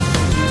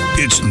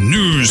It's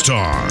news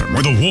time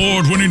with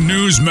award-winning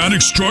newsman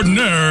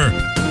extraordinaire,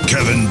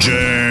 Kevin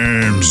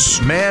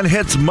James. Man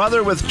hits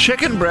mother with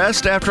chicken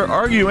breast after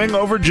arguing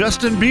over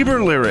Justin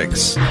Bieber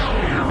lyrics.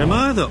 Am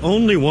I the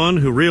only one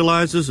who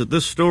realizes that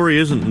this story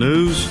isn't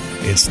news?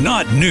 It's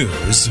not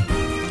news,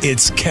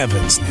 it's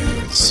Kevin's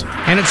news.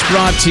 And it's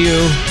brought to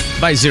you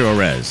by Zero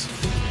Res.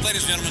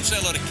 Ladies and gentlemen, say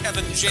hello to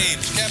Kevin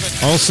James.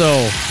 Kevin.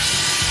 Also,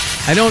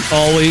 I don't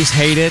always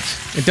hate it.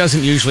 It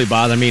doesn't usually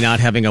bother me not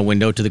having a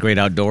window to the great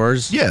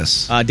outdoors.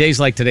 Yes. Days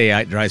like today,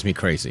 it drives me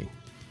crazy.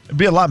 It'd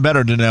be a lot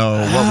better to know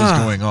what was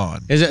going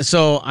on. Is it?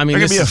 So, I mean,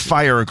 There could be a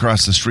fire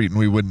across the street and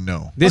we wouldn't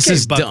know. This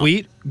is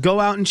Buckwheat. Go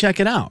out and check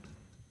it out.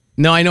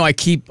 No, I know. I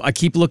keep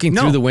looking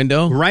through the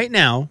window. Right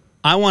now,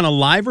 I want a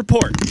live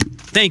report.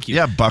 Thank you.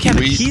 Yeah, Buckwheat.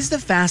 Kevin, he's the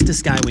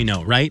fastest guy we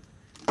know, right?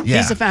 Yeah.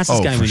 He's the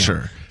fastest guy we know.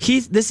 Sure.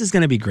 This is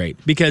going to be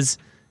great because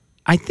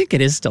I think it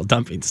is still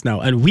dumping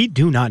snow, and we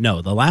do not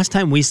know. The last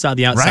time we saw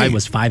the outside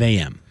was 5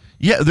 a.m.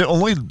 Yeah, the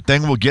only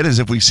thing we'll get is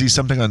if we see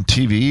something on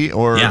TV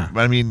or,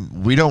 I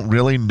mean, we don't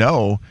really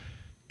know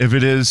if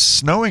it is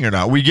snowing or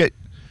not. We get,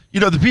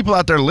 the people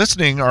out there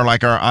listening are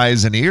like our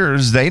eyes and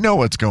ears. They know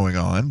what's going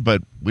on,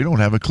 but we don't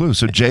have a clue.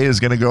 So Jay is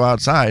going to go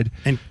outside.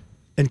 And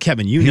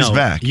Kevin, He's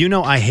back. You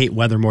know I hate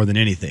weather more than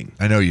anything.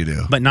 I know you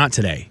do. But not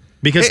today.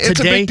 Because it's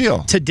a big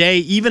deal. Today,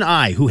 even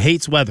I, who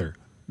hates weather,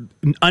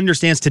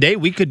 understands today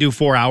we could do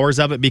 4 hours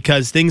of it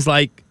because things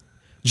like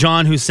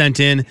John, who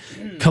sent in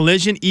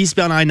collision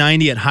eastbound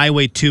I-90 at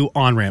Highway 2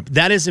 on-ramp.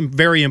 That is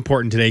very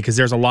important today because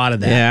there's a lot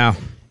of that.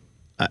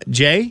 Yeah.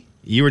 Jay,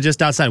 you were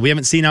just outside. We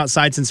haven't seen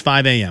outside since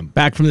 5 a.m.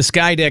 Back from the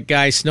sky deck,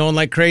 guys. Snowing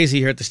like crazy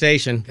here at the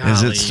station.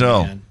 Is it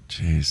still? Man.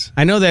 Jeez.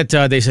 I know that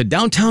they said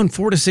downtown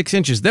 4 to 6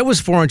 inches. There was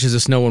 4 inches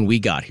of snow when we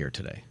got here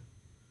today.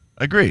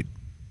 Agreed.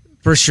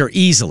 For sure.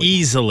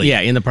 Easily.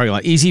 Yeah, in the parking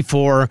lot. Easy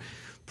 4.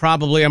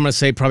 Probably, I'm going to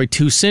say probably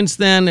 2 since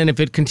then. And if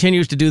it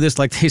continues to do this,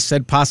 like they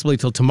said, possibly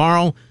till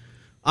tomorrow.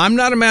 I'm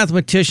not a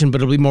mathematician,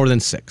 but it'll be more than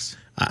 6.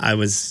 I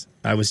was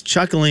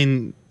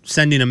chuckling,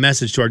 sending a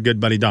message to our good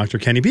buddy Dr.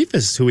 Kenny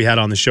Beefus, who we had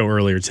on the show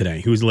earlier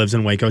today, who lives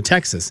in Waco,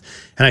 Texas.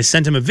 And I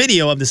sent him a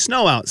video of the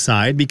snow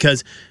outside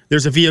because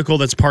there's a vehicle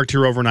that's parked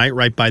here overnight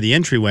right by the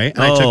entryway. And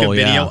I took a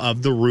video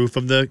of the roof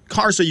of the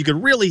car so you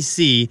could really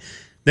see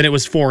that it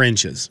was 4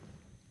 inches.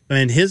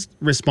 And his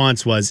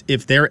response was,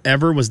 if there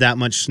ever was that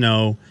much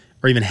snow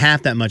or even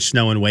half that much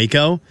snow in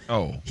Waco,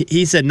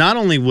 he said not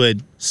only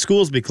would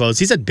schools be closed,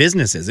 he said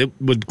businesses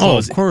would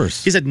close. Oh, of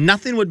course. He said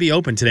nothing would be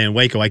open today in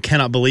Waco. I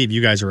cannot believe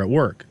you guys are at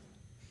work.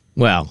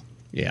 Well,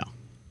 yeah.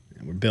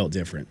 We're built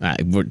different.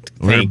 We're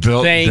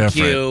built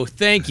different.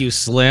 Thank you,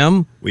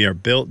 Slim. We are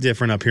built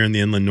different up here in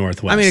the inland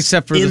northwest. I mean,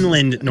 except for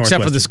northwest.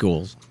 Except for the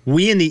schools.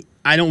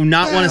 I do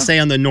not want to say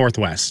on the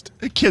northwest.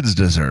 The kids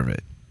deserve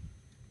it.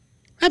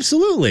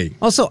 Absolutely.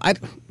 Also,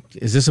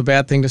 is this a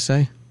bad thing to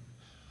say?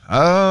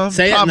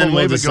 Say it and then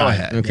we'll decide. Go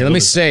ahead. Okay, let me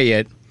say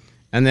it,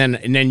 and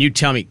then you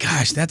tell me,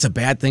 gosh, that's a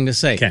bad thing to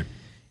say. Okay.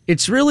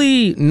 It's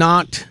really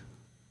not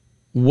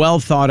well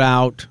thought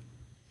out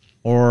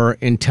or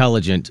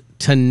intelligent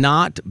to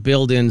not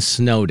build in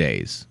snow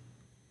days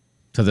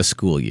to the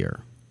school year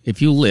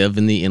if you live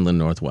in the inland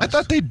northwest. I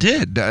thought they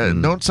did.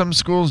 Don't some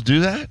schools do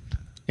that?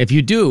 If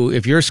you do,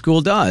 if your school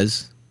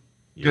does,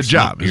 good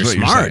job. You're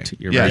smart.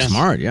 You're very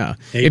smart, yeah.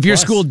 If your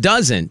school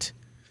doesn't,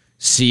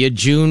 see you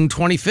June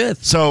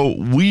 25th. So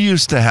we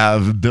used to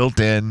have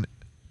built in,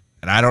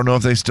 and I don't know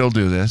if they still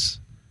do this,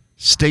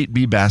 State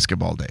B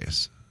basketball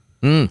days.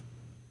 And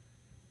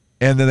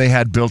then they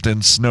had built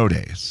in snow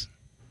days.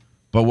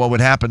 But what would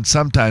happen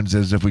sometimes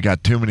is if we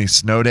got too many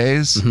snow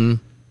days,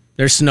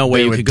 there's no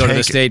way you could go to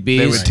the State Bs.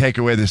 They would take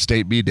away the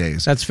State B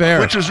days. That's fair.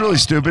 Which is really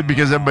stupid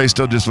because everybody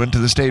still just went to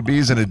the State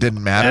Bs and it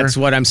didn't matter. That's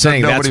what I'm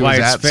saying. That's why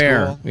it's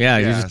fair. School. Yeah,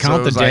 you just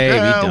count the so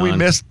day. we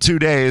missed 2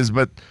 days,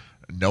 but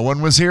no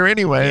one was here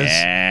anyways.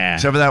 Yeah.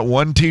 Except for that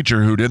one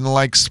teacher who didn't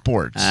like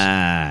sports,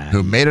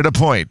 who made it a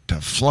point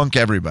to flunk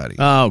everybody.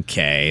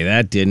 Okay,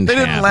 that didn't They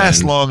didn't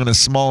last long in a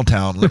small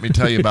town, let me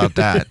tell you about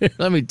that.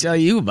 Let me tell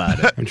you about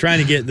it. I'm trying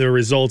to get the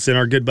results, and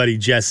our good buddy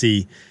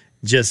Jesse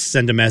just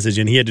sent a message,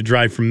 and he had to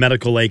drive from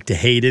Medical Lake to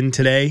Hayden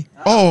today.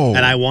 Oh.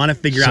 And I want to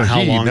figure out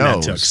how long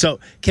that took. So,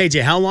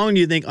 KJ, how long do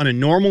you think on a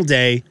normal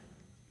day,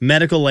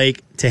 Medical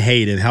Lake to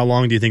Hayden, how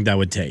long do you think that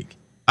would take?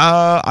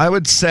 I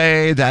would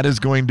say that is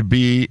going to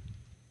be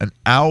an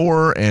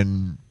hour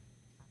and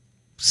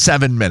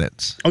 7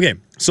 minutes. Okay,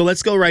 so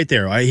let's go right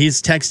there.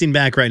 He's texting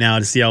back right now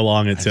to see how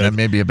long it took. That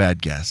may be a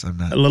bad guess. I'm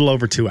not. A little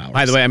over 2 hours.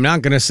 By the way, I'm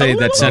not going to say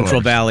that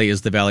Central Valley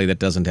is the valley that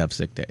doesn't have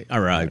sick day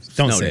or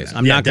snow say days. that.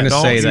 I'm not going to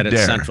don't say you that it's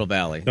dare. Central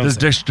Valley. Does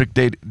District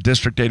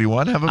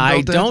 81 have a built-in?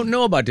 I don't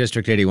know about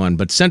District 81,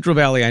 but Central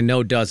Valley I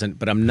know doesn't,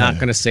 but I'm not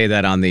going to say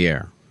that on the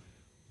air.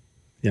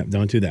 Yeah,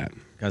 don't do that.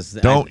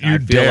 Don't you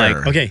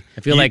dare. I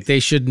feel like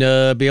they should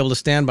be able to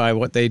stand by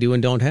what they do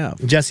and don't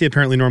have. Jesse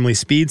apparently normally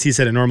speeds. He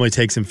said it normally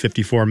takes him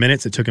 54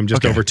 minutes. It took him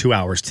just over 2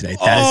 hours today.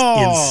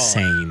 That is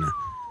insane.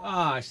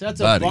 Gosh,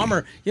 that's a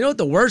bummer. You know what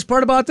the worst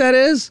part about that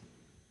is?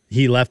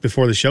 He left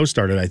before the show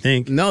started, I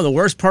think. No, the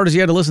worst part is you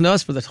had to listen to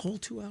us for the whole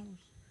 2 hours.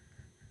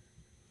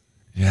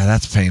 Yeah,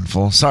 that's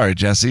painful. Sorry,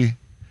 Jesse.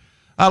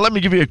 Let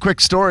me give you a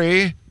quick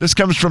story. This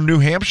comes from New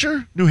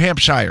Hampshire? New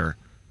Hampshire.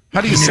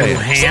 How do you say it? New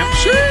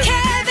Hampshire?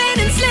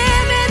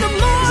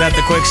 Is that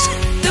the quick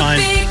on?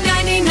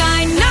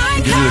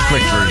 Give you the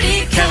quick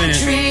version.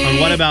 Kevin, on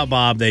What About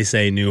Bob, they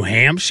say New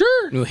Hampshire?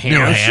 New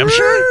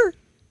Hampshire?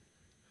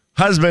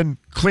 Husband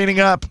cleaning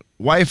up.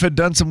 Wife had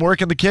done some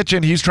work in the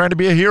kitchen. He's trying to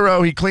be a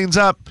hero. He cleans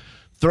up,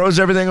 throws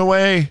everything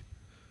away,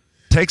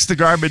 takes the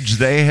garbage.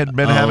 They had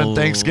been having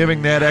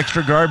Thanksgiving. They had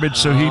extra garbage,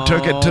 so he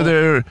took it to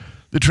the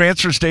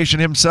transfer station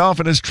himself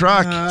in his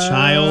truck.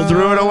 Child.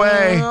 Threw it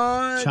away.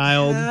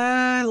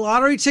 Child.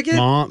 Lottery ticket?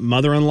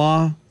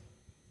 Mother-in-law.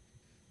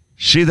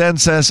 She then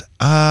says,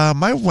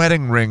 my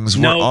wedding rings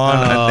were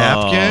on a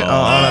napkin,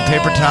 on a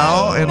paper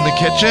towel in the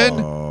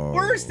kitchen.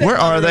 Where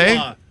are they?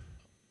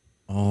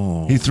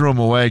 Oh. He threw them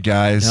away,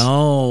 guys.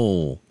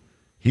 No.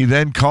 He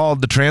then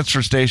called the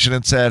transfer station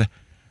and said,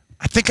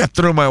 I think I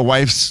threw my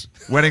wife's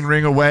wedding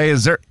ring away.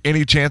 Is there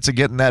any chance of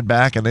getting that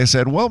back? And they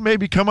said, well,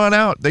 maybe come on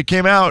out. They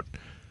came out.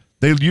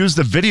 They used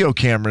the video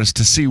cameras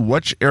to see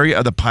which area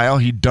of the pile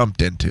he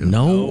dumped into.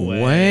 No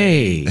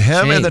way.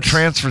 Him and the Jinx.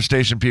 transfer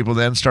station people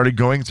then started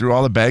going through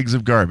all the bags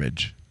of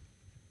garbage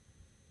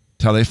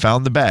till they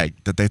found the bag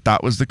that they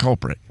thought was the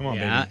culprit. Come on,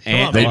 Yeah, baby.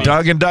 Come on, They baby.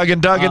 dug and dug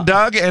and dug and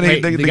dug, and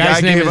wait, the the guy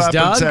guy's name gave is up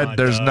Doug? and said,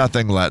 there's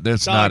nothing left.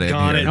 There's not in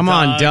Doggone here. it. Come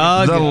on,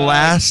 Doug. The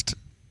last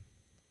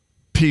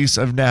piece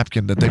of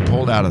napkin that they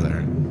pulled out of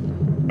there.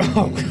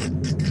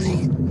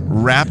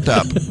 Wrapped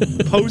up in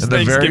the very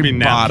Post-Thanksgiving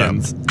bottom.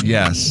 napkins.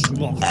 Yes.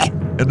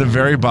 In the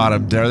very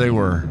bottom, there they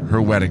were,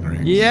 her wedding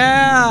ring.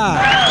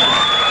 Yeah.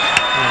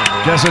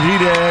 Guess what he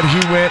did?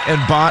 He went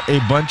and bought a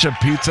bunch of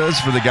pizzas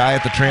for the guy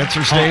at the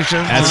transfer station.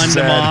 That's and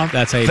them off.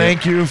 That's how you do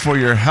thank you for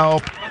your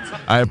help.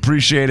 I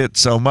appreciate it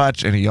so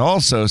much. And he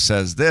also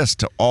says this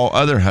to all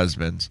other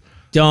husbands.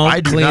 Don't I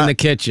do clean not- the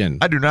kitchen.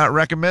 I do not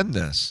recommend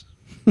this.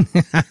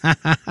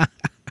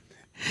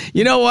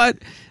 You know what?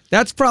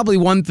 That's probably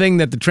one thing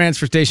that the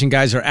transfer station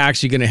guys are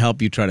actually going to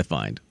help you try to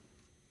find.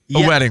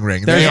 A wedding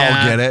ring. They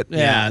all get it.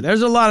 Yeah,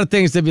 there's a lot of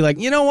things to be like,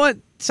 you know what?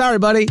 Sorry,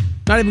 buddy.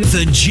 Not even.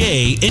 The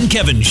Jay and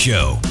Kevin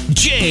Show.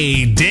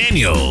 Jay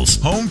Daniels.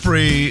 Home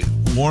Free,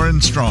 Warren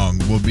Strong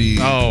will be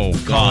calling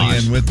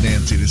gosh. in with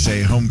Nancy to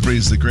say Home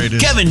Free's the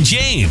greatest. Kevin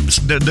James.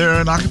 They're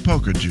an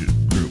Acapulco group.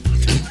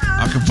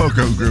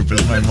 Acapulco group,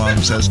 as my mom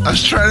says. I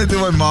was trying to do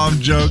my mom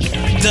joke.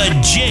 The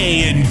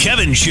Jay and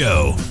Kevin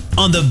Show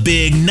on the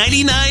Big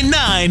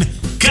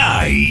 99.9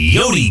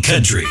 Coyote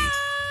Country.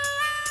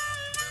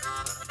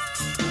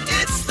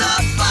 It's the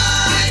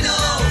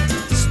final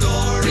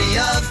story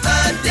of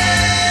the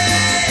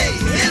day.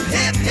 Hip,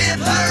 hip, hip,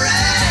 hooray.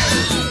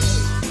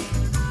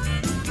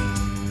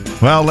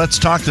 Well, let's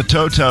talk to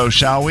Toto,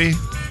 shall we?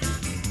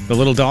 The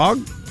little dog?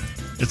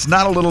 It's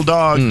not a little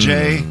dog,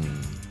 Jay.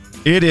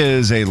 It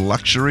is a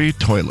luxury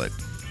toilet.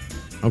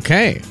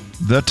 Okay.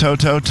 The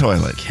Toto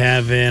toilet.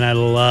 Kevin, I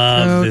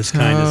love this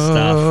kind of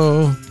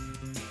stuff.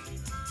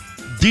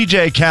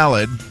 DJ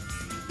Khaled,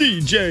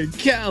 DJ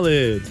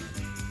Khaled.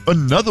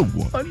 another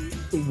one.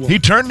 He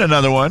turned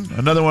another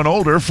one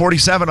older,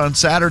 47 on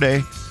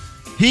Saturday.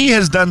 He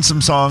has done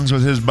some songs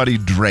with his buddy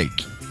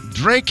Drake.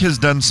 Drake has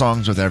done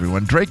songs with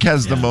everyone. Drake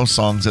has the most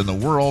songs in the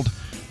world.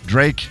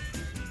 Drake,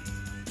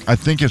 I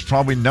think, is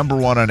probably number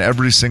one on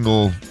every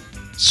single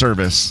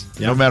service,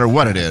 no matter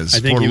what it is, I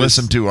think for he was-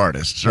 listened to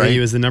artists, Right? right? He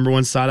was the number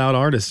one sought-out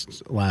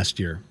artist last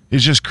year.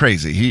 He's just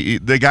crazy.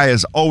 The guy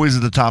is always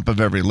at the top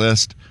of every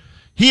list.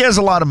 He has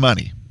a lot of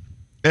money.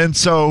 And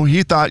so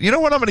he thought, you know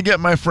what I'm going to get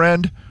my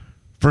friend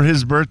for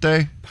his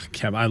birthday?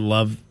 Kev, I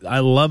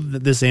love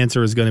that this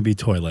answer is going to be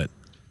toilet.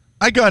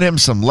 I got him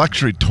some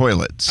luxury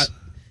toilets.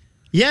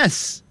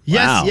 Yes.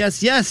 Wow.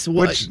 Yes.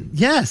 Which-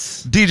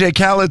 Yes. DJ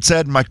Khaled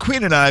said, my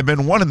queen and I have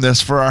been wanting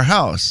this for our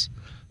house.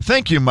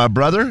 Thank you, my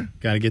brother.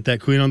 Got to get that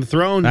queen on the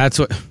throne. That's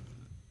what.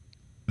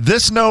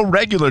 This no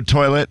regular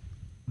toilet.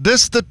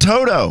 This the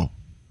Toto.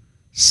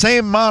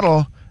 Same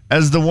model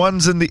as the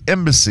ones in the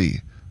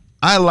embassy.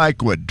 I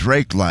like what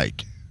Drake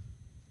like.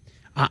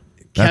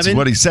 That's Kevin,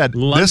 what he said.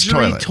 This Luxury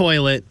toilet.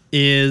 toilet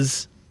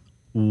is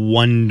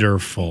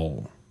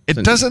wonderful. It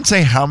doesn't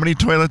say how many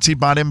toilets he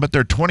bought in, but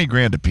they're 20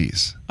 grand a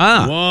piece.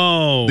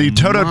 Whoa. The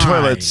Toto my.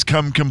 toilets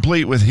come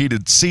complete with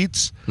heated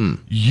seats,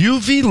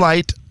 UV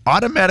light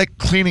automatic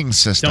cleaning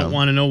system, Don't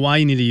want to know why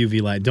you need a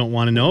UV light. Don't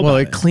want to know Well,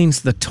 about it it.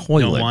 cleans the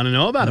toilet. Don't want to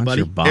know about it, Not buddy.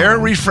 your bottom. air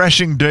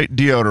refreshing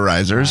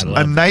deodorizers, I love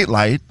a it. night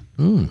light,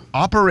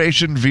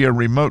 operation via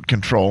remote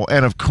control,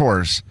 and of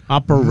course,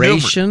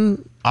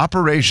 Operation.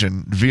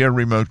 operation via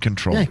remote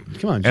control. Yeah,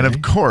 come on, and Jay.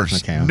 of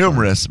course, Okay, I'm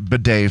numerous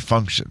bidet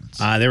functions.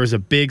 There was a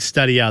big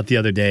study out the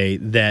other day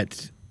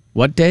that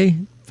What day?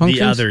 Functions?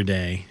 the other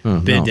day, no.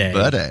 bidet.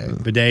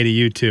 Bidet. Bidet to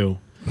you too.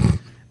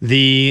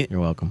 You're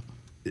welcome.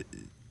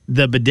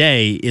 The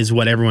bidet is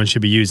what everyone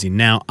should be using.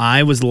 Now,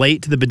 I was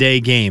late to the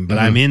bidet game, but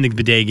I'm in the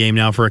bidet game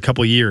now for a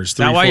couple years. Is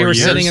that why 3-4 you were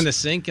years. sitting in the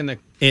sink in the?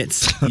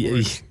 It's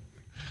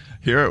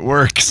Here at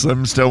work,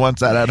 Slim still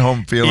wants that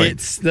at-home feeling.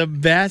 it's the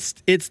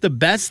best. It's the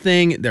best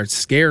thing. They're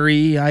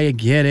scary. I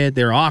get it.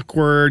 They're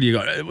awkward. You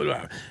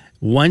go.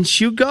 Once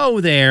you go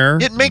there,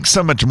 It makes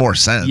so much more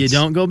sense. you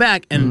don't go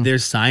back. And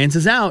there's science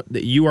is out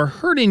that you are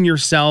hurting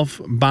yourself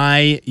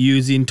by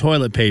using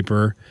toilet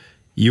paper.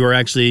 You are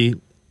actually,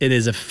 it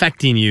is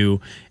affecting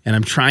you. And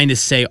I'm trying to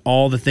say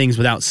all the things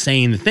without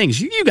saying the things.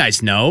 You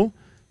guys know.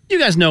 You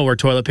guys know where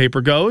toilet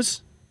paper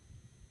goes.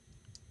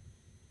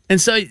 And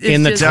so it's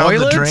In the just, Down the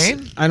toilets?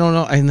 drain? I don't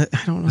know. I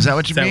don't know. Is that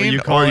what you that what mean? you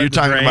Or call are it, you the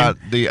talking drain? about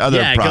the other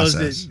yeah,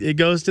 process? It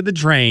goes to the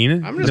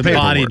drain, just the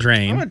body paperwork.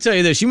 drain. I'm going to tell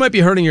you this. You might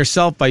be hurting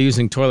yourself by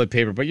using toilet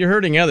paper, but you're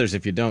hurting others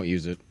if you don't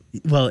use it.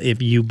 Well,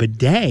 if you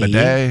bidet,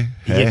 Bidet,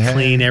 you hey.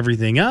 clean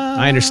everything up.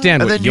 I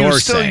understand And what then you you're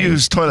still saying.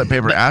 use toilet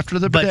paper after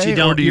the bidet? But you or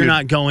don't. do You're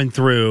not going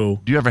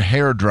through. Do you have a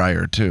hair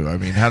dryer too? I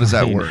mean, how does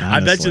that work?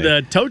 I bet you Honestly.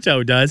 the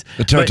Toto does.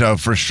 The Toto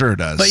for sure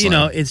does. But you so-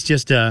 know, it's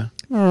just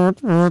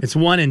it's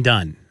one and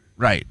done.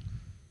 right.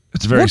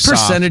 It's very What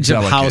soft, percentage of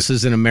delicate.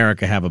 houses in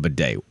America have a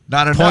bidet?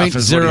 Not enough Point is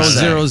what zero he's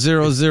zero saying.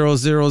 zero zero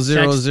zero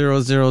zero zero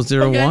zero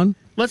zero Okay. one.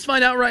 Let's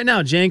find out right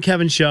now. Jay and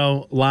Kevin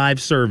Show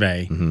live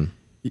survey. Mm-hmm.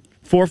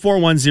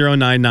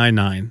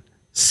 4410999.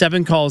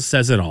 7 calls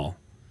says it all.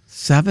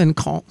 7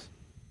 calls.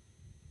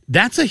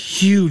 That's a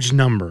huge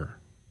number.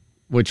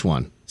 Which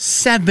one?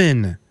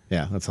 7.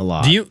 Yeah, that's a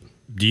lot.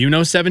 Do you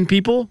know 7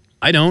 people?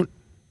 I don't.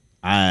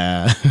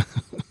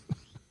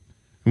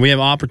 We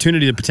have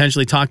opportunity to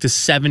potentially talk to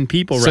 7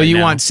 people right now. So you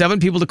want 7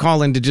 people to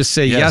call in to just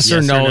say yes, or,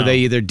 yes or no, no. they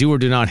either do or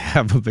do not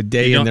have a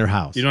bidet You in don't- their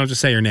house. You don't have to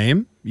say your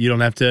name. You don't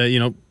have to,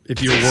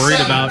 if you're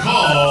worried about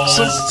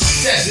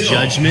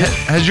judgment.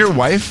 Has your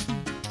wife?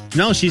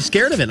 No, she's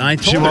scared of it. And I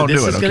She told her won't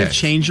this do is it, going to okay.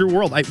 change your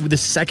world. The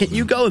second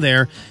you go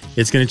there,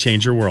 it's going to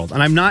change your world.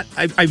 And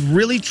I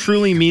really,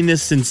 truly mean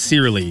this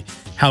sincerely,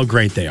 how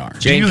great they are. Do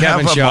Jane you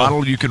Kevin have a Show.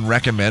 model you can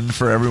recommend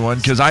for everyone?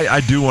 Because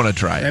I do want to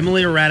try it.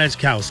 Emily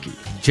Ratajkowski.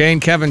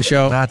 Jane Kevin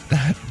Show. Not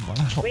that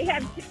model. We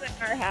have 2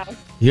 in our house.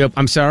 Yep,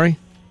 I'm sorry.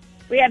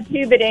 We have 2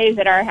 bidets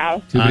at our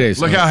house. 2 bidets.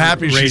 Look how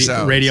happy she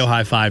sounds. Radio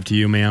high five to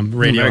you, ma'am.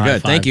 Radio Very high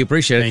good. five. Thank you.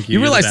 Appreciate it. Thank you. You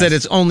You're the realize that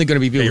best. it's only going to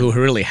be people who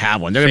really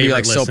have one. They're going to be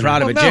like Favorite so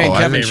proud of it. listener. Jane Well,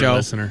 no, Kevin Favorite Show.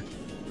 listener.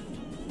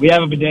 We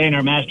have a bidet in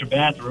our master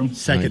bathroom.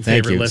 Second Right,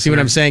 thank favorite you. listener. See what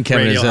I'm saying,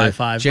 Kevin? Radio is high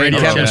five. Jane Radio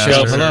Kevin high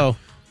Show. five. Hello.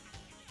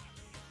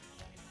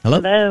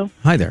 Hello. Hello.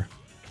 Hi there.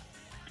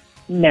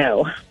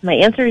 No. My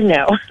answer is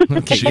no.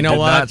 Okay, She you know did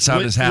what? not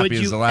sound as happy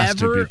as the last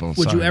 2 people.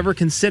 Would you Sorry. ever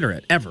consider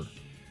it? Ever?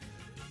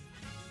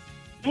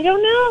 I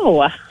don't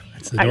know.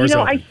 The door's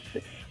open.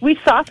 We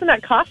saw some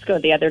at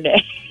Costco the other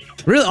day.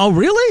 Really? Oh,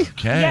 really?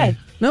 Okay. Yes.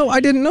 No, I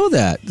didn't know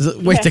that.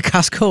 Wait, Yeah. the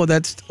Costco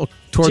that's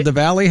toward the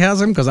valley has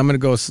them? Because I'm going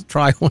to go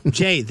try one.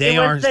 Jay, they It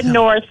are. was the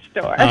North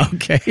store.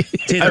 Okay.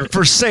 Jay, they're-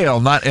 For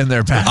sale, not in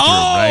their bathroom,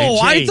 Oh, right?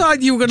 I Jay-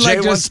 thought you would Jay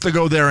like wants just. to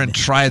go there and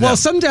try them. Well,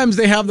 sometimes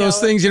they have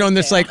those No, things, and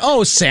it's like,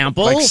 oh,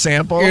 sample. Like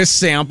sample? Here's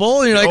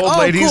sample. And you're like, old oh,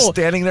 lady's cool.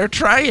 standing there,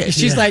 try it.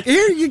 She's like,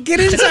 here, you get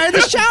inside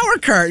the shower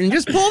curtain.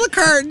 Just pull the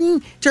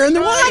curtain, turn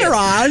the water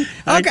on.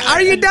 Okay,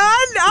 are you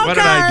done? Okay. What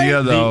an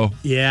idea, though.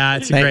 Yeah,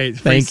 it's Thank- great.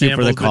 Free thank you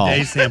for the samples. call.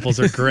 Bidet samples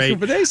are great.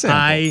 Bidet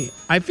sample.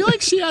 I feel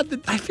like she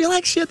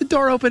had the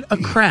door open a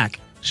crack.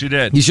 She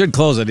did. You should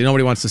close it.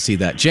 Nobody wants to see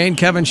that. Jane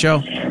Kevin Show.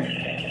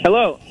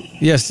 Hello.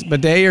 Yes,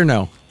 bidet or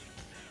no?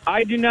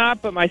 I do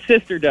not, but my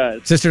sister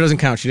does. Sister doesn't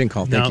count. She didn't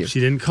call. Thank No, you. she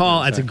didn't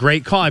call. That's a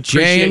great call. I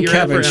appreciate Jane your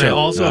Kevin effort. And I Show.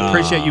 also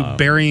appreciate you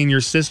burying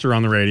your sister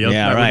on the radio.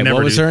 Yeah, I would right. never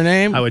What was do- her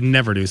name? I would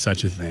never do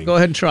such a thing. Go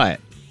ahead and try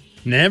it.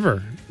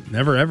 Never,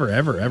 ever,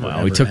 ever.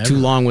 Well, we took too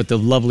long with the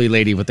lovely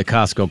lady with the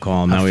Costco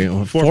call. Now we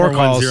 4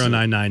 calls.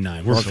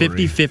 4410999. We're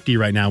 50-50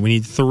 right now. We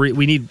need 3.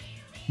 We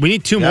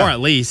need 2 Yeah. more at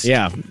least.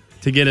 Yeah.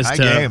 To get us High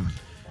to game.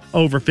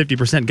 over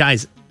 50%.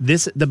 Guys, the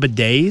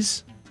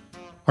bidets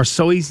are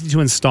so easy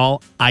to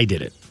install. I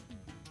did it.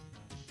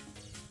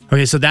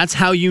 Okay, so that's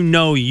how you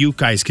know you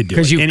guys could do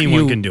 'Cause it. you-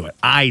 Anyone you- can do it.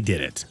 I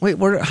did it. Wait,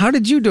 how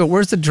did you do it?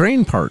 Where's the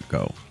drain part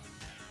go?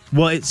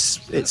 Well, it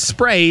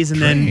sprays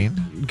and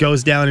then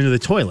goes down into the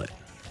toilet.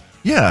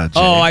 Yeah. Jay.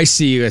 Oh, I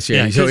see you. Yeah,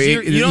 So 'cause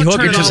you don't hook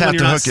turn it it just on have when to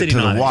you're not hook it sitting to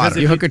the on it. water.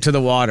 Because you hook it to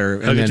the water.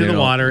 Hook it to the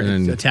water.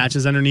 It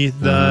attaches underneath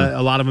the.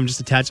 A lot of them just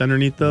attach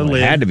underneath the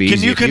lid. It had to be. Can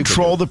easy you if could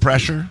control do the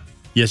pressure?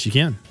 Yes, you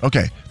can.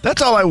 Okay,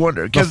 that's all I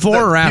wonder. 'Cause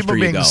Before or after people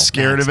you being go?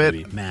 scared Max, of it.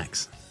 baby,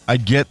 Max. I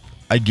get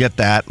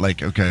that.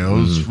 Like, okay, I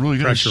was really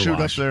gonna Pressure shoot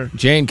wash. up there. it.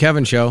 Jane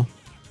Kevin Show.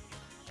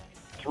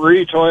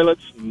 3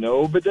 toilets,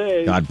 no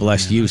bidet. God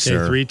bless you, Okay,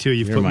 sir. 3-2.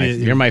 You've you're put my, me.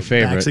 You're my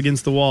favorite. Backs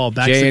against the wall.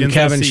 Backs Jane against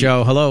Kevin the seat.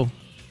 Show. Hello.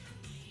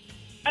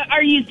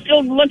 Are you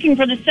still looking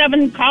for the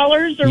 7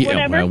 callers or Yeah,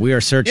 whatever? well, we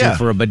are searching Yeah.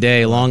 for a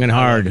bidet long and I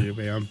love hard. you,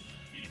 ma'am.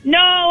 No,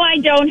 I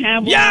don't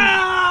have one.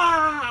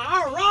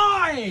 All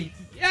right.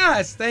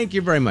 Yes. Thank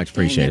you very much.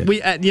 Appreciate it.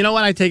 We, you know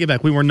what? I take it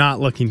back. We were not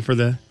looking for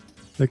the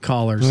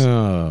callers.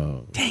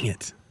 Oh. Dang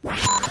it. Jay,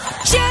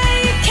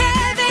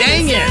 Kevin,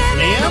 Dang it, Slim in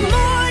ma'am. the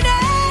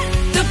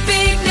morning. The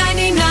big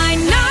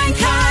 99.9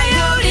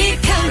 Coyote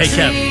Country.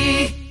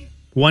 Hey,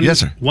 One, Yes,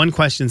 sir. One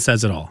question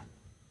says it all.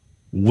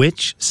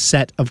 Which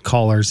set of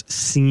callers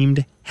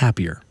seemed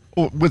happier?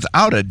 Well,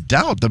 without a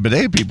doubt, the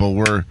bidet people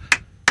were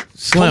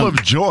Slim. full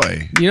of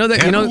joy. You know that.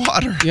 and You know.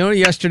 water. You know.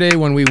 Yesterday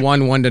when we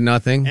won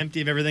 1-0.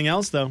 Empty of everything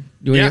else, though.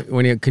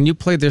 Can you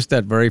play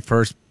that very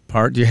first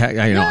part? Do you have?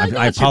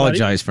 I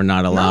apologize for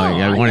not allowing.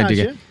 No, I wanted to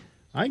get.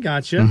 I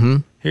got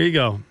you. Here you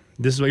go.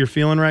 This is what you're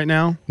feeling right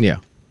now. Yeah.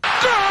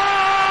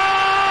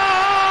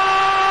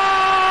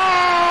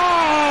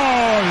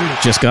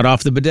 Just got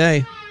off the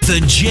bidet.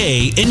 The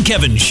Jay and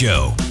Kevin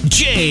Show.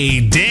 Jay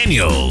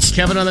Daniels.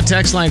 Kevin on the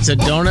text line said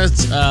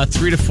donuts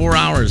 3 to 4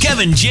 hours.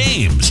 Kevin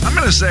James. I'm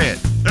going to say it.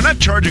 They're not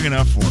charging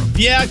enough for them.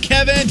 Yeah,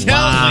 Kevin,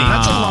 tell me.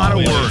 That's a lot of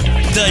work.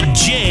 The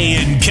Jay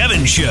and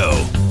Kevin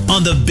Show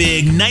on the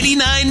Big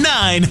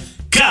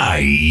 99.9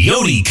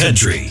 Coyote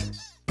Country.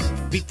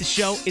 Beat the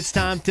show, it's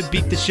time to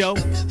beat the show.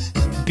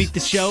 Beat the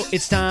show,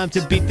 it's time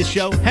to beat the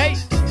show. Hey!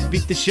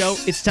 Beat the show,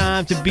 it's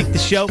time to beat the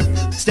show.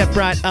 Step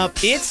right up,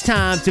 it's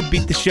time to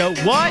beat the show.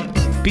 What?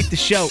 Beat the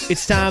show,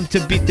 it's time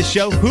to beat the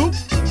show. Who?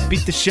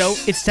 Beat the show,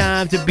 it's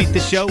time to beat the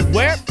show.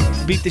 Where?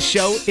 Beat the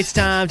show, it's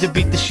time to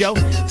beat the show.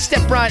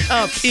 Step right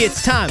up,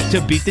 it's time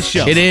to beat the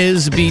show. It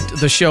is Beat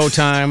the Show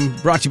time,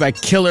 brought to you by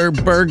Killer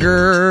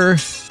Burger.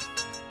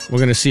 We're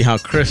going to see how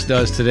Chris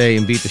does today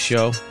and Beat the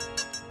Show.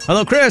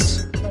 Hello,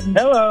 Chris.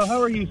 Hello, how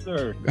are you,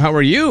 sir? How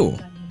are you?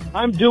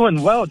 I'm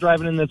doing well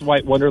driving in this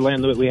white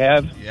wonderland that we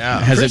have.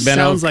 Yeah. Has Chris it been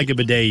sounds like a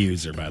bidet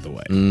user, by the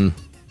way.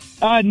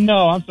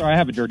 No, I'm sorry. I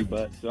have a dirty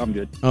butt, so I'm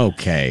good.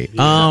 Okay.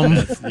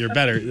 You're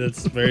better.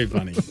 That's very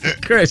funny.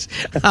 Chris,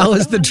 how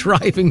has the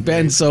driving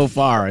been so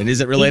far? And is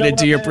it related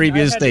to your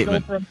previous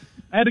statement?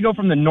 I had to go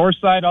from the north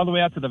side all the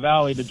way out to the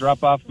valley to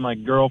drop off my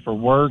girl for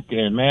work.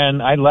 And,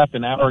 man, I left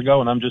an hour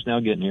ago, and I'm just now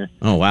getting here.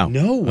 Oh, wow.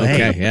 No way.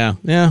 Okay,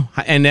 yeah.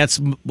 And that's,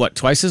 what,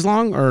 twice as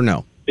long or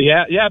no?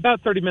 Yeah,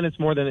 about 30 minutes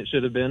more than it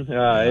should have been.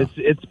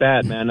 It's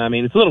bad, man. I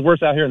mean, it's a little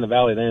worse out here in the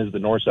valley than it is the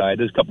north side.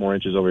 There's a couple more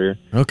inches over here.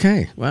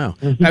 Okay, wow.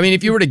 I mean,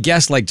 if you were to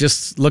guess, like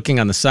just looking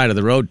on the side of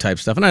the road type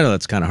stuff, and I know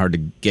that's kind of hard to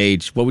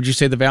gauge, what would you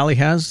say the valley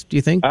has, do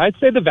you think? I'd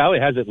say the valley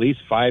has at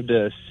least 5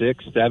 to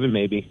 6, 7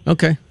 maybe.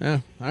 Okay, yeah,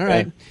 all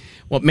right. Yeah.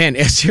 Well, man,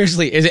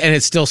 seriously, and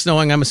it's still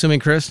snowing, I'm assuming,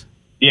 Chris?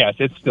 Yes,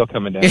 it's still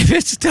coming down. If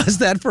it does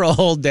that for a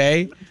whole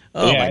day...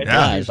 Oh, yeah, my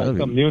gosh. By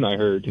some noon, I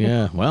heard.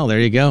 Yeah, well, there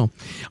you go. All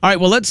right,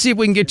 well, let's see if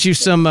we can get you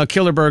some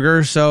Killer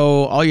Burger.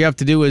 So all you have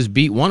to do is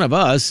beat one of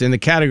us in the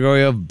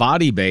category of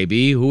Body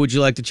Baby. Who would you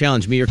like to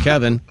challenge, me or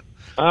Kevin?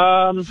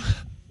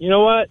 You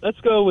know what?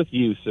 Let's go with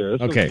you, sir.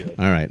 Okay,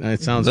 all right.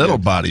 It sounds Little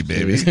good. Body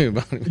Baby.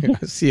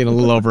 See you in a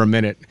little over a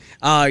minute.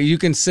 You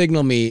can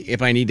signal me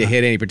if I need to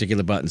hit any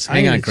particular buttons.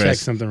 Hang on, Chris. Check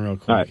something real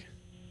quick. All right.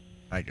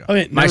 I go.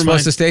 Okay, Am I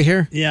supposed to stay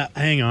here? Yeah,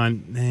 hang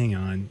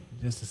on.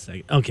 Just a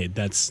second. Okay,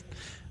 that's...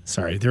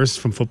 Sorry, there's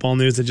some football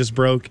news that just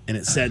broke, and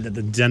it said that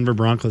the Denver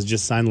Broncos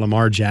just signed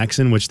Lamar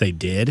Jackson, which they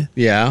did.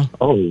 Yeah.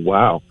 Oh,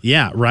 wow.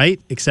 Yeah, right?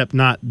 Except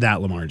not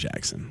that Lamar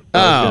Jackson.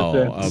 Oh,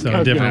 okay.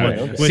 So a different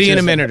one. See you in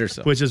a minute or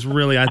so. Which is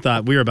really, I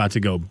thought we were about to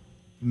go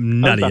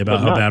nutty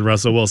about how bad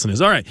Russell Wilson is.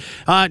 All right.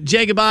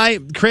 Jay, goodbye.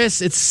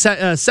 Chris, it's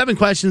 7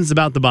 questions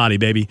about the body,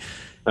 baby.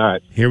 All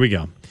right. Here we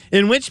go.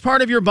 In which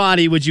part of your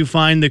body would you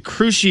find the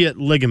cruciate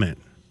ligament?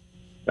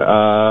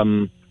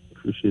 Cruciate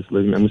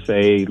ligament. I'm going to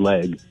say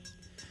leg.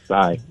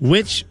 Thigh.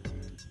 Which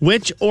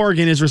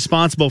organ is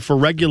responsible for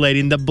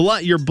regulating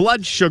your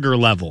blood sugar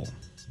level?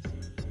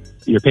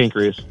 Your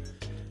pancreas.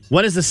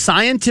 What is the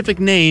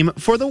scientific name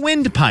for the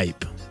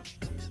windpipe?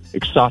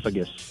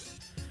 Esophagus.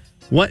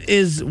 What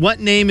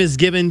name is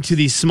given to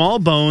the small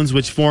bones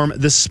which form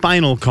the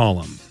spinal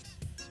column?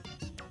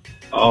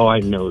 Oh, I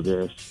know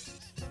this.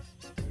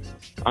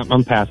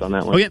 I'm pass on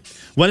that one. Okay.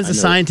 What is the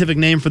scientific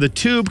name for the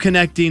tube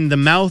connecting the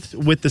mouth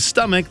with the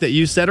stomach that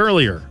you said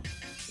earlier?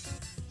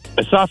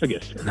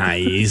 Esophagus.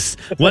 Nice.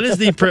 What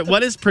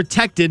is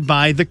protected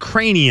by the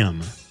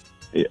cranium?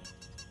 Yeah.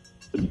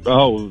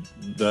 Oh,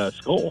 the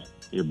skull.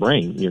 Your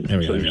brain. There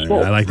we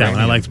go. I like that one.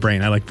 I like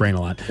brain. I like brain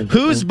a lot.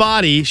 Whose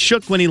body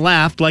shook when he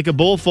laughed like a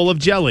bowl full of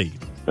jelly?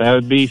 That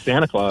would be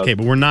Santa Claus. Okay,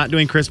 but we're not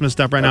doing Christmas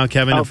stuff right now,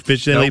 Kevin.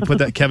 Officially, put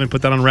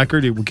that on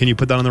record. Can you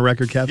put that on the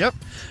record, Kev? Yep.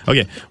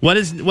 Okay.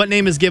 What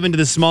name is given to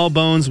the small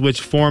bones which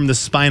form the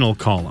spinal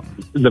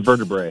column? The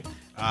vertebrae.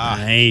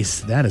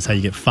 Nice. That is how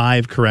you get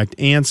 5 correct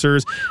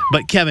answers.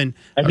 But Kevin,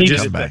 I need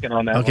just a second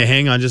on that. Okay,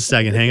 hang on just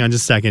a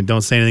second.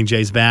 Don't say anything.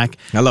 Jay's back.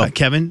 Hello,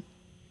 Kevin.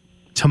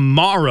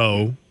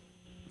 Tomorrow,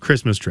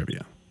 Christmas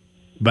trivia.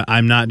 But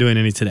I'm not doing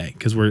any today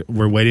because we're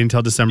waiting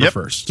until December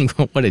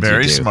 1st. What did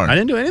Very you do? smart. I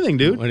didn't do anything,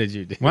 dude. What did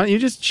you do? Why don't you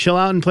just chill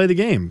out and play the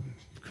game?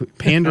 Quit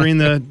pandering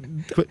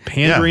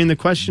the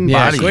question.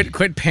 Yeah, Body.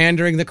 quit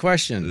pandering the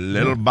question.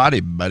 Little body,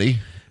 buddy.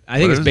 I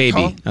think What it's is it baby.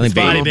 called? I think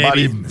Body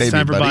baby. baby. It's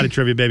time for body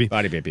trivia, baby.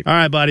 Body baby. All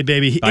right, body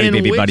baby. Body In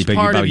baby, which body baby,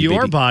 part of body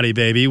your baby. body,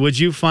 baby, would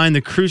you find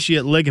the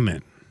cruciate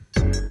ligament?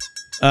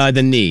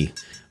 The knee.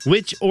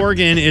 Which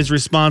organ is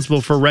responsible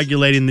for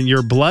regulating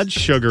your blood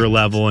sugar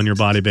level in your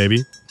body,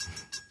 baby?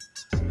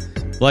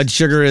 Blood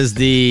sugar is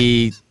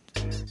the...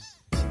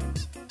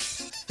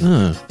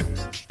 I'm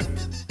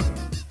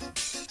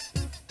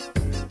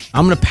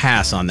going to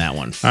pass on that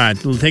one. All right,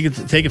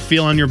 take a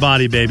feel on your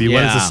body, baby.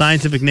 What is the Yeah.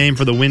 scientific name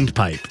for the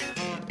windpipe?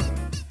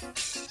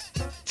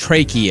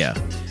 Trachea.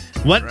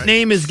 What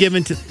name is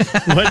given to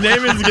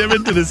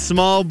the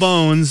small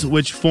bones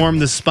which form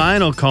the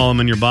spinal column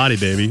in your body,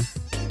 baby?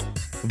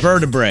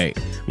 Vertebrae.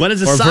 What is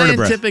the Or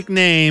vertebra. scientific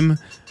name?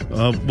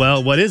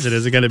 Well, what is it?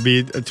 Is it going to be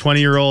a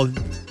 20-year-old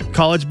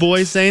college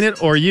boy saying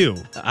it or you?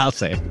 I'll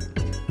say it.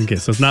 Okay,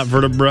 so it's not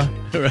vertebra.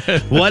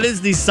 What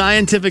is the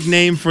scientific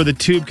name for the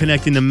tube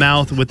connecting the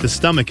mouth with the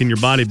stomach in your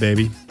body,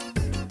 baby?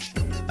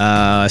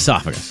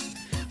 Esophagus.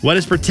 What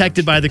is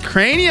protected by the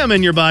cranium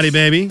in your body,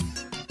 baby?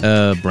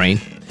 Brain.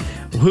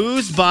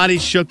 Whose body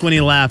shook when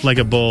he laughed like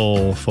a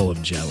bowl full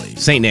of jelly?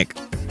 St. Nick.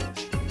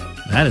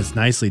 That is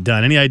nicely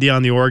done. Any idea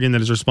on the organ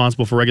that is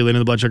responsible for regulating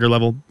the blood sugar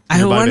level? in I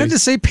your body, wanted baby? to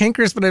say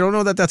pancreas, but I don't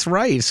know that that's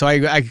right. So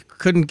I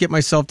couldn't get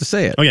myself to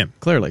say it. Okay.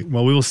 Clearly.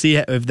 Well, we will see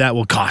if that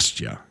will cost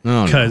you.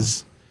 no.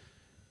 Because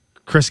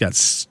Chris got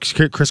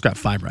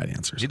 5 right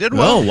answers. He did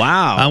well. Oh,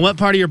 wow. On what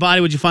part of your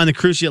body would you find the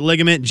cruciate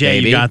ligament? Jay,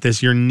 Baby. you got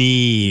this. Your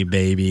knee,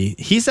 baby.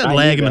 He said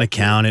leg. I'm going to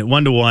count it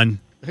 1-1.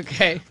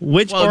 Okay.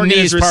 Which Well, organ knee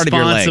is is part of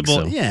your leg,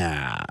 responsible? so.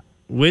 Yeah.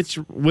 Which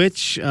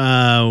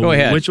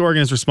ahead. which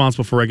organ is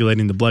responsible for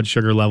regulating the blood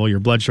sugar level? Your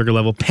blood sugar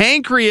level.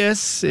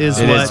 Pancreas is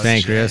It what is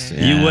pancreas.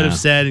 you would have Yeah.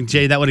 said.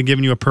 Jay, that would have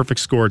given you a perfect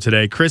score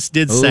today. Chris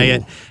did say Ooh.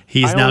 it.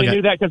 He's I now only got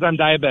knew that because I'm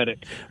diabetic.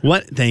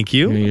 what? Thank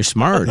you. You're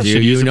smart. Should You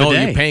use a know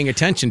bidet. you're paying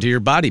attention to your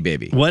body,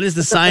 baby. What is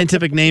the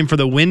scientific name for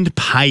the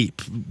windpipe?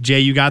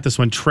 Jay, you got this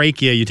one.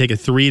 Trachea. You take a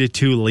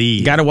 3-2 lead.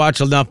 You got to watch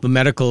enough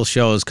medical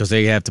shows because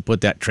they have to put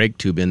that trach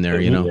tube in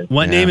there, you know.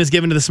 What Yeah. name is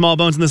given to the small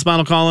bones in the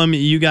spinal column?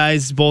 You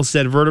guys both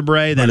said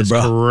vertebrae. That is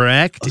Vertebra.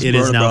 correct. That's It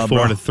is now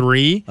vertebra,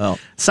 4-3. Oh.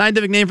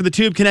 Scientific name for the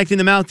tube connecting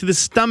the mouth to the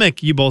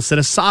stomach. You both said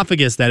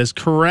esophagus. That is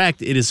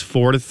correct. It is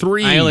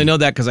 4-3. I only know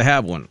that because I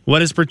have one.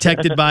 What is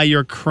protected by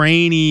your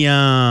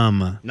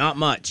cranium? Not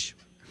much.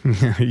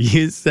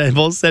 You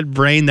both said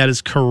brain. That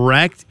is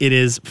correct. It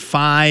is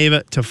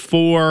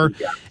 5-4.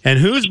 And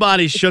whose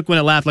body shook when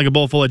it laughed like a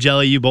bowl full of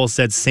jelly? You both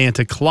said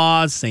Santa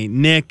Claus, Saint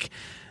Nick.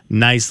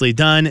 Nicely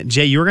done,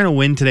 Jay. You're going to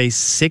win today,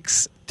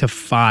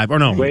 6-5. Or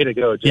no, Way to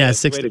go, Jay. Yeah,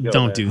 6. Way to go,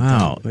 don't man. do.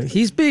 Wow.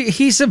 He's big.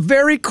 He's a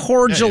very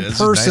cordial Yeah, he is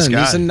a nice person.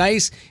 guy. He's a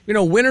nice,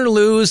 win or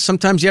lose.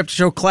 Sometimes you have to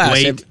show class.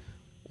 Wait.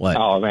 What?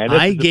 Oh, man. This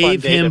I is a fun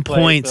gave day to him play,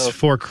 points so-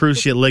 for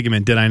cruciate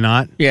ligament. Did I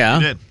not? Yeah.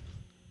 He did.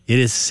 It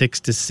is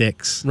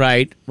 6-6.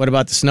 Right. What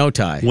about the snow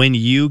tie? When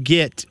you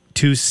get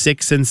to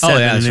 6 and 7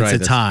 that's and right.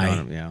 it's a That's-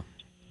 tie, yeah.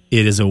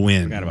 it is a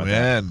win. Forgot about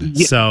that. Man.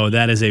 So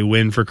that is a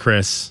win for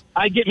Chris.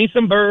 I get me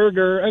some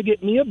burger. I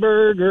get me a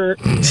burger.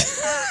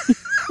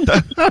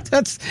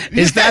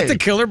 Is that the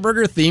Killer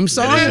Burger theme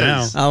song? It is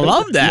now. I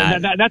love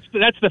that. That's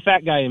the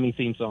fat guy in me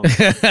theme song.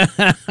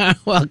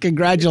 Well,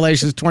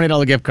 congratulations.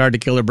 $20 gift card to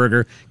Killer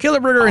Burger. Killer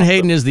Burger in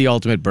Hayden is the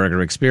ultimate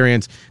burger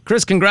experience.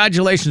 Chris,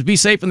 congratulations. Be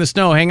safe in the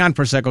snow. Hang on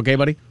for a sec, okay,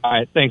 buddy? All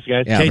right. Thanks,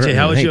 guys. Yeah, KJ,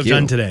 how would you thank have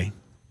done today?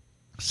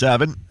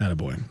 7.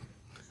 Attaboy.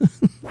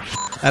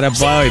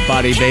 Attaboy,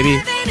 buddy, baby.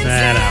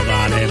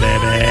 Attaboy,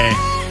 baby.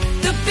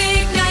 The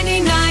big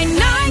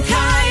 99.9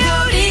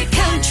 Coyote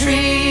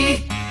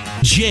Country.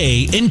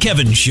 Jay and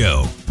Kevin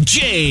Show.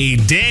 Jay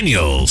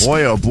Daniels.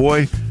 Boy, oh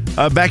boy.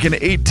 Back in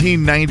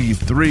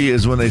 1893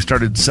 is when they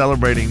started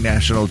celebrating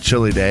National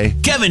Chili Day.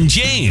 Kevin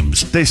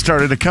James. They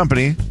started a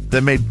company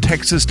that made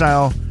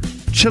Texas-style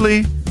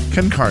chili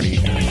con carne.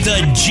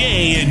 The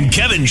Jay and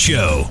Kevin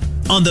Show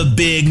on the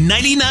big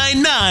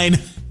 99.9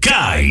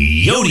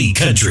 Coyote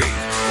Country.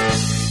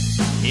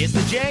 It's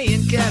the Jay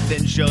and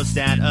Kevin show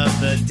stat of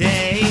the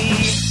day.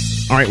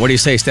 All right, what do you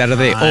say, stat of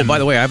the day? Oh, by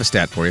the way, I have a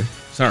stat for you.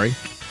 Sorry.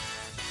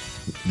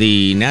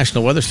 The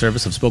National Weather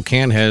Service of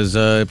Spokane has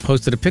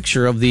posted a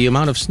picture of the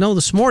amount of snow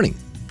this morning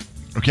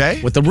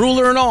Okay? with the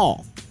ruler and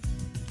all.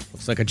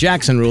 Looks like a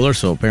Jackson ruler,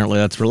 so apparently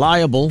that's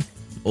reliable.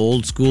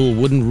 Old school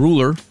wooden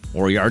ruler,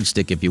 or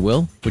yardstick, if you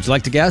will. Would you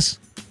like to guess?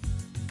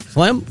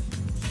 Slim?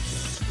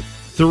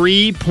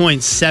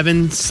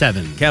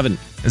 3.77. Kevin?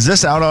 Is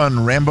this out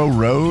on Rambo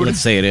Road? Let's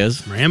say it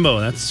is. Rambo,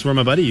 that's where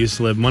my buddy used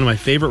to live. One of my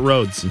favorite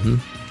roads.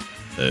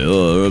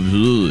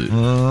 Absolutely.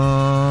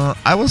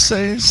 I will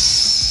say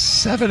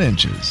 7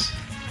 inches.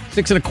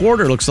 6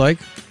 1/4 looks like.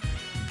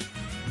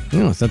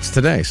 Yeah, that's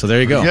today. So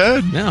there you go.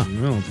 Good. Yeah.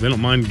 Well, if they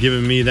don't mind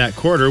giving me that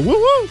quarter. Woo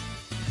woo.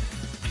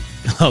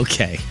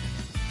 Okay.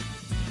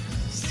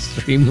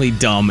 Extremely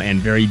dumb and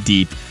very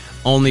deep.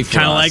 Only for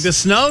Kind of us. like the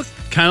snow.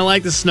 Kind of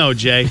like the snow,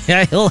 Jay.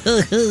 Kind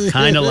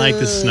of like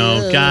the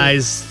snow.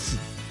 Guys,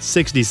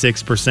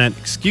 66%.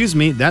 Excuse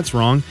me, that's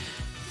wrong.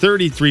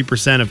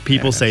 33% of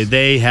people say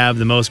they have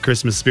the most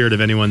Christmas spirit of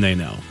anyone they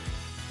know.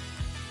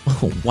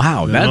 Oh,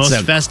 wow. The That's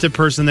most festive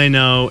person they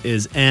know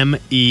is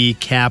M-E,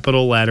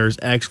 capital letters,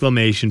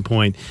 exclamation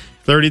point.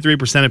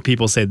 33% of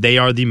people say they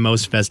are the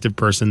most festive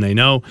person they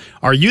know.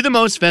 Are you the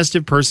most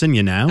festive person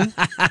you know?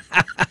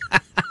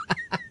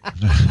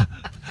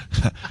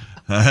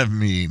 I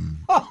mean,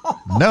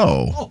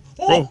 no.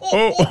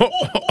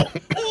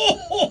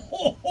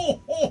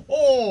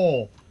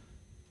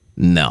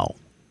 No.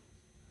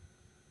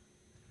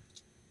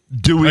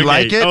 Do we Okay,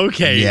 like it?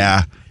 okay.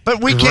 Yeah.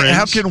 But we can't.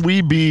 How Grinch. can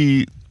we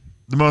be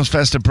the most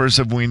festive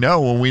person we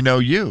know when we know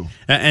you?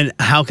 And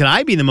how can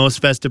I be the most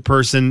festive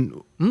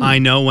person I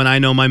know when I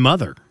know my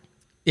mother?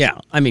 Yeah.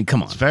 I mean,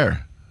 come on. It's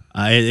fair.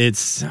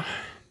 It's.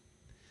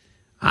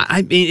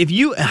 I mean, if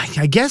you,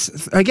 I guess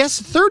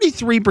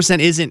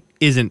 33%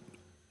 isn't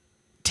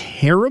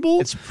terrible.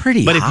 It's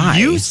pretty but high. If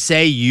you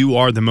say you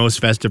are the most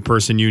festive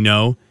person you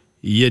know,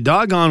 you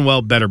doggone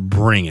well better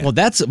bring it. Well,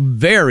 that's a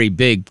very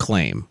big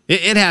claim.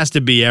 It has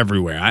to be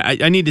everywhere.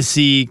 I need to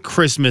see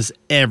Christmas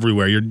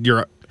everywhere.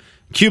 Your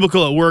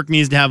cubicle at work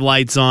needs to have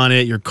lights on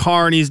it. Your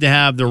car needs to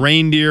have the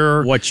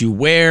reindeer. What you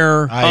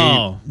wear.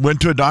 I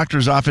went to a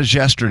doctor's office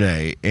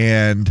yesterday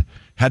and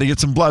had to get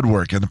some blood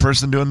work, and the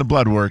person doing the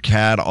blood work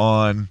had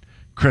on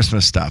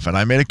Christmas stuff, and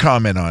I made a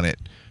comment on it,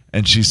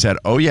 and she said,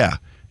 "Oh yeah,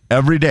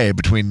 every day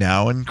between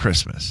now and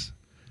Christmas,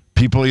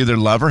 people either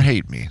love or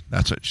hate me."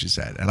 That's what she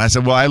said, and I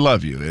said, "Well, I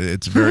love you.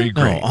 It's very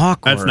great."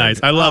 Awkward. That's nice.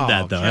 I love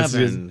that though.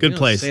 Kevin, That's a good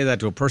place. Say that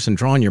to a person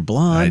drawing your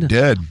blood. I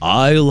did.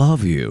 I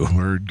love you.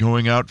 We're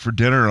going out for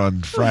dinner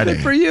on Friday.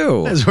 Good for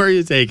you. That's where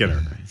you're taking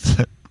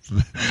her.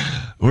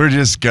 We're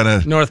just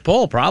gonna North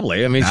Pole,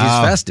 probably. I mean, she's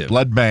festive.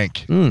 Blood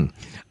bank.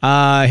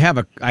 I have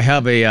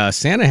a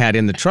Santa hat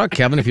in the truck,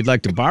 Kevin. If you'd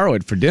like to borrow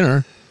it for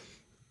dinner.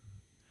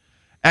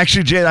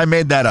 Actually, Jade, I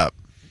made that up.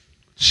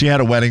 She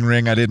had a wedding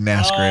ring. I didn't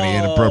ask her any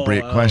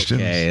inappropriate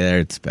questions. Okay, there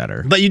it's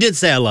better. But you did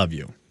say I love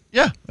you.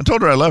 Yeah, I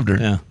told her I loved her.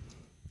 Yeah,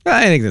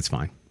 I think that's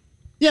fine.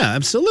 Yeah,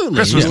 absolutely.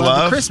 Christmas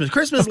love. Christmas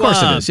Of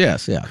course love. it is.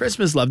 Yes, yeah.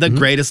 Christmas love, the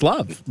greatest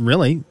love,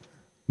 really,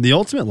 the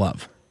ultimate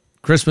love.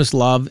 Christmas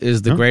love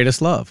is the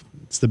greatest love.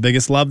 It's the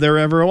biggest love there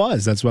ever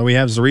was. That's why we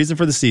have. It's the reason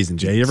for the season.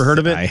 Jay, you ever heard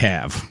of it? I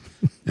have.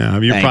 Yeah,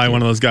 you're Thank probably you.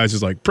 one of those guys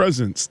who's like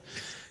presents.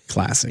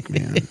 Classic,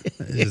 man.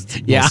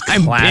 Yeah,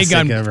 I'm big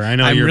on. Ever. I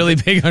know I'm you're really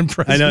big on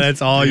presents. I know that's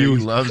all Yeah, you.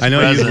 he loves I know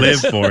you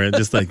presents. live for it.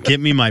 Just like get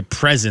me my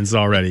presents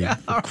already.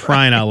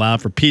 Crying out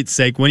loud, for Pete's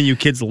sake! When are you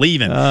kids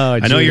leaving? Oh, I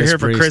know you're Judas here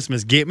for Priest.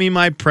 Christmas. Get me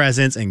my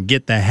presents and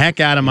get the heck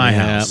out of my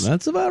house.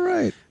 That's about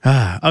right.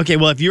 Okay,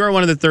 well, if you are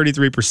one of the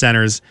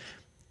 33%ers,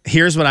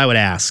 here's what I would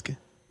ask.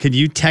 Could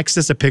you text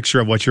us a picture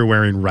of what you're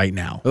wearing right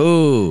now?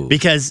 Ooh.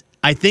 Because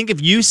I think if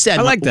you said...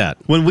 I like that.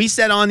 When we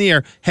said on the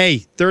air,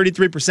 hey,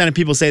 33% of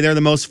people say they're the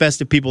most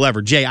festive people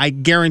ever. Jay, I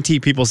guarantee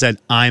people said,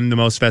 I'm the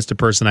most festive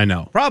person I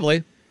know.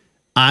 Probably.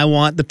 I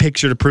want the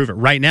picture to prove it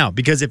right now.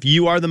 Because if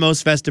you are the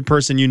most festive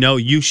person you know,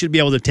 you should be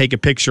able to take a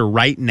picture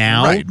right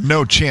now. Right.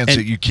 No chance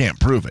that you can't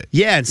prove it.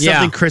 Yeah, and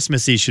something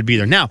Christmassy should be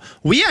there. Now,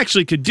 we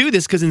actually could do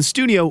this because in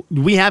studio,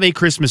 we have a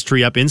Christmas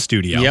tree up in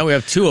studio. Yeah, we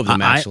have two of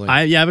them, actually.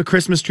 I have a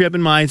Christmas tree up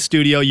in my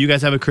studio. You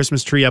guys have a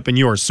Christmas tree up in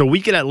yours. So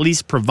we could at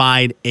least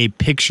provide a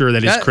picture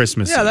that is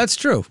Christmassy. Yeah, that's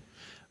true.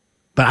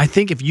 But I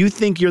think if you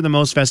think you're the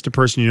most festive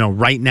person you know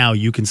right now,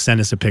 you can send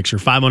us a picture.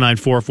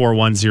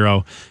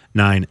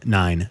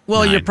 509-441-0999.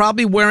 Well, you're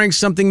probably wearing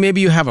something.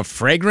 Maybe you have a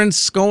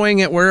fragrance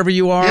going at wherever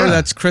you are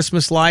that's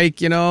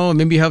Christmas-like, you know.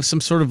 Maybe you have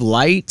some sort of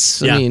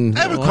lights. Yeah. I mean,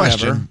 I have a whatever.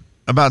 question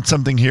about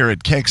something here at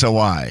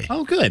KXOY,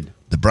 Oh, good.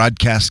 the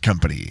broadcast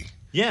company.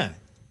 Yeah.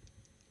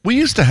 We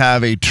used to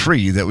have a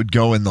tree that would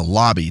go in the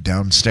lobby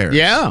downstairs.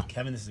 Yeah.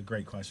 Kevin, this is a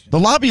great question. The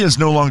lobby is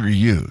no longer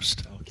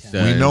used.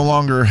 We no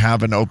longer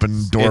have an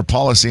open door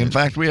policy. In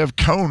fact, we have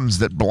cones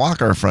that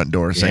block our front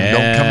door saying,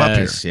 don't come up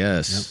here.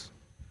 Yes.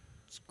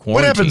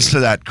 What happens to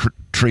that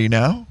tree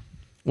now?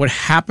 What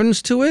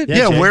happens to it?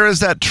 Yeah, Jay. where is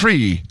that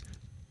tree?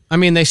 I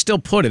mean, they still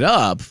put it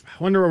up.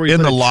 I wonder where we In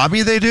put the it.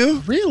 lobby they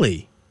do?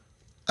 Really?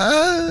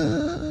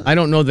 I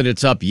don't know that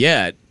it's up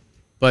yet,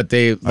 but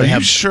they Are have.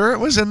 you sure it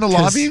was in the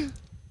lobby?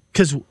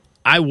 Because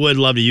I would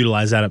love to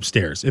utilize that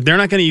upstairs. If they're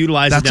not going to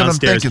utilize That's it what I'm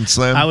downstairs, thinking,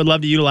 Slim. I would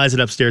love to utilize it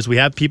upstairs. We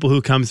have people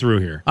who come through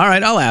here. All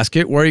right, I'll ask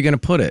it. Where are you going to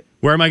put it?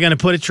 Where am I going to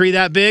put a tree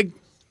that big?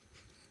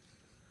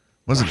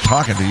 Wasn't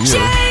talking to you. Jay,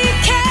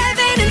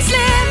 Kevin, and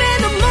Slim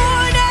in the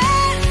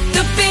morning.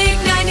 The big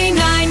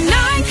 99.9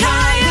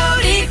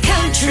 Coyote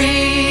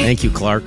Country. Thank you, Clark.